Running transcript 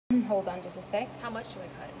Hold on just a sec. How much do I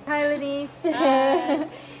cut? Hi, Lenise.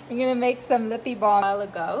 I'm gonna make some lippy balm a while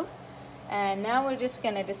ago. And now we're just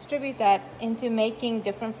gonna distribute that into making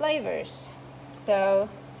different flavors. So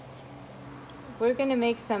we're gonna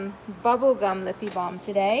make some bubblegum lippy balm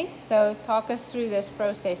today. So talk us through this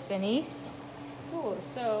process, Denise. Cool.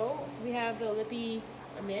 So we have the lippy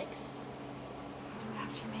mix. Do we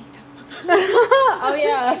actually make them? Oh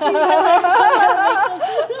yeah.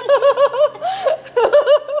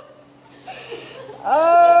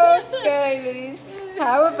 Okay, Denise.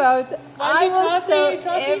 How about I will show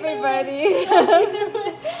everybody.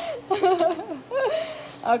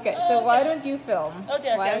 Okay, so why don't you film?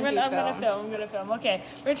 Okay, I'm gonna film. Okay,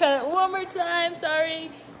 we're gonna try it one more time.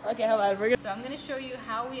 Sorry. Okay, hold on. So I'm gonna show you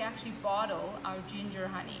how we actually bottle our ginger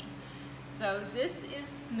honey. So this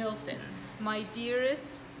is Milton. My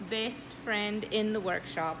dearest, best friend in the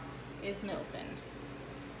workshop is Milton.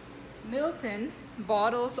 Milton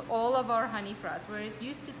bottles all of our honey for us. Where it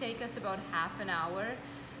used to take us about half an hour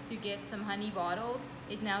to get some honey bottled,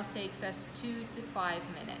 it now takes us 2 to 5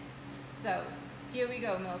 minutes. So here we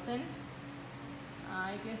go, Milton.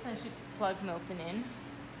 I guess I should plug Milton in.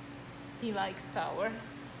 He likes power.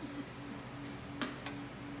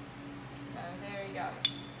 So there we go.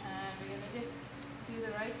 And we're gonna just do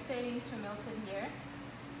the right settings for Milton here.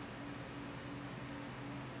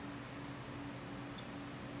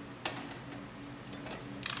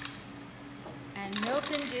 And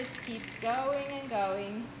Milton just keeps going and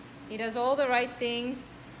going. He does all the right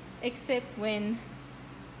things, except when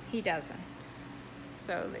he doesn't.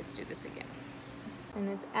 So let's do this again. And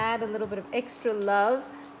let's add a little bit of extra love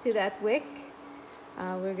to that wick.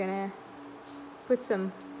 We're gonna put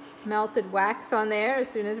some melted wax on there as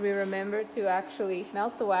soon as we remember to actually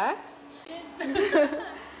melt the wax.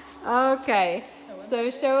 Okay, so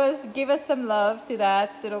give us some love to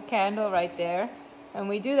that little candle right there. And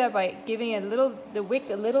we do that by giving the wick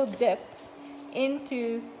a little dip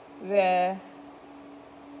into the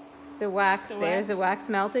wax. There's the wax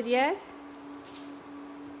melted yet?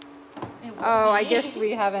 Oh, I guess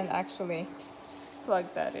we haven't actually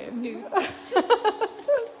plugged that in.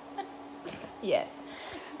 Yet.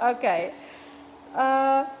 Okay.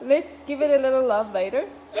 Let's give it a little love later.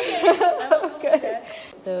 Okay.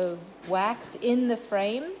 The wax in the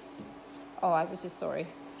frames. Oh, I was just sorry.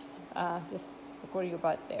 Just recording your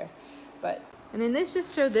butt there. And then let's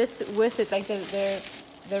just show this with it, like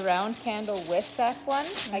the round candle with that one,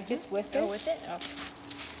 like just with it. Oh, with it? Oh.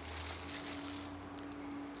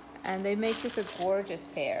 And they make this a gorgeous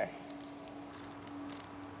pair.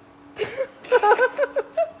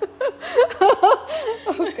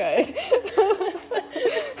 Okay.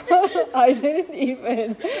 I didn't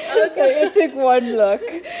even. It took one look.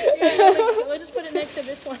 Yeah, we'll just put it next to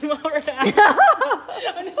this one while we're at it.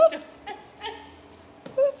 I'm just doing it.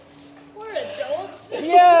 We're adults.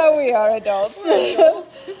 Yeah, we are adults. We're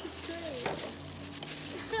adults. This is great.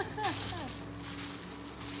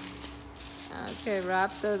 Okay,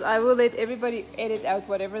 wrap those. I will let everybody edit out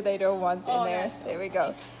whatever they don't want in there. Yes. There we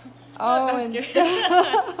go. I'm Oh, and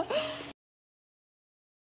scared.